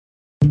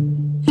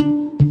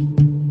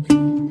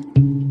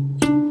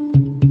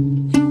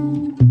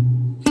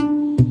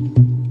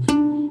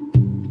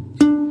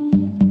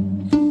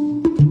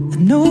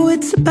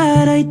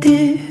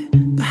idea,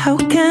 but how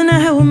can I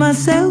help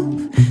myself?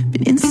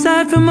 Been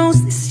inside for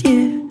most this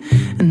year,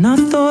 and I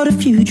thought a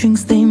few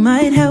drinks, they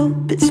might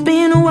help. It's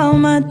been a while,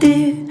 my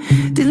dear,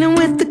 dealing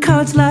with the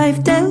cards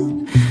life dealt.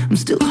 I'm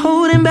still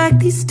holding back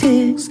these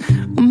tears,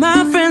 well, my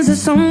friends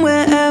are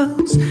somewhere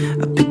else.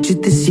 I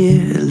pictured this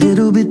year a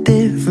little bit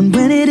different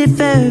when it hit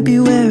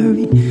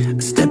February.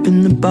 A step in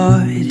the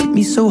bar, it hit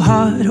me so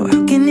hard, oh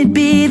how can it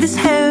be this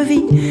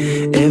heavy?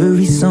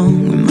 Every song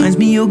reminds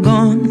me you're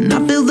gone, and I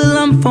feel the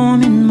lump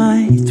form in my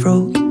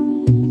throat,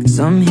 'cause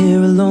I'm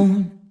here alone,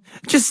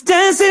 just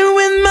dancing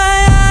with my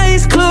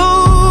eyes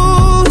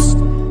closed.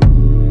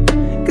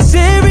 'Cause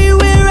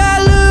everywhere I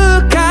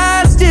look,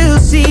 I still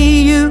see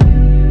you,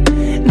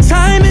 and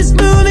time is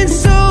moving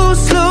so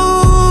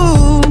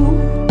slow,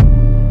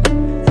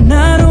 and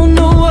I don't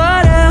know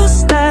what else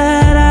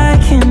that I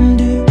can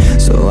do.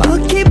 So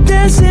I'll keep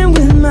dancing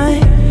with my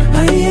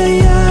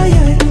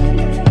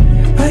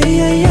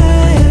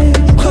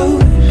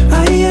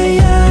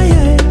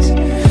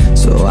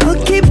so I'll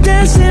keep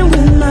dancing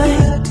with my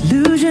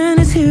delusion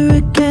is here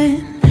again,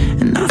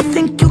 and I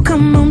think you'll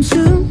come home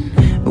soon.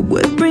 But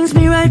what brings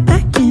me right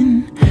back in?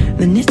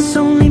 Then it's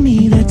only me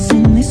that's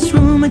in this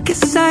room. I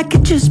guess I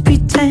could just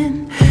pretend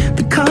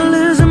the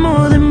colors are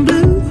more than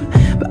blue,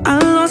 but I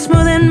lost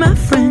more than my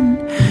friend.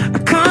 I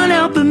can't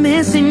help but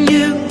missing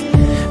you.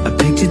 I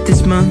pictured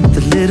this month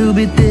a little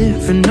bit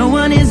different. No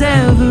one is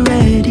ever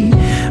ready,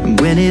 and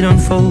when it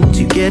unfolds,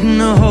 you get in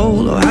a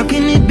hole. Oh, how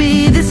can it be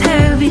this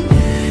heavy?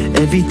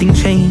 Everything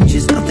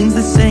changes, nothing's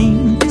the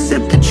same,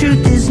 except the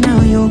truth is now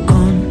you're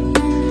gone.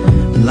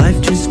 Life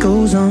just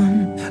goes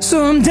on, so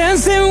I'm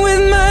dancing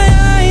with my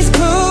eyes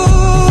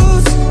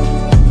closed.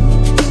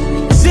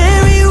 'Cause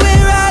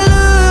everywhere I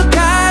look,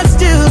 I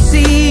still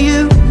see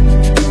you,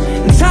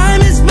 and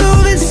time is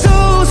moving so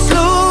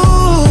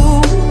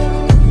slow,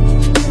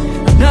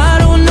 and I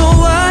don't know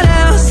what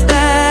else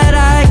that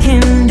I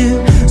can do.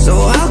 So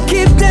I'll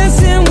keep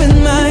dancing with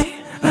my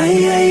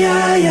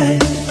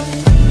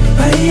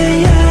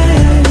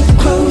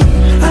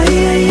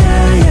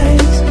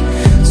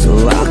so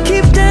I'll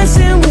keep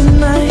dancing with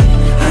my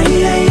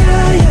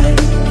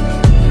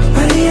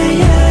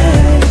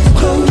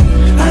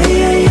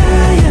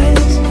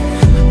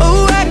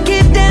oh, I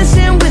keep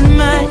dancing with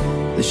my.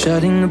 They're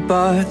shutting the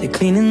bar, they're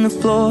cleaning the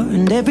floor,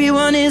 and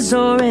everyone is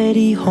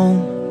already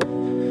home,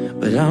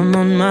 but I'm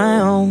on my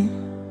own,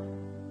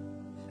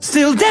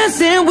 still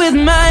dancing with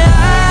my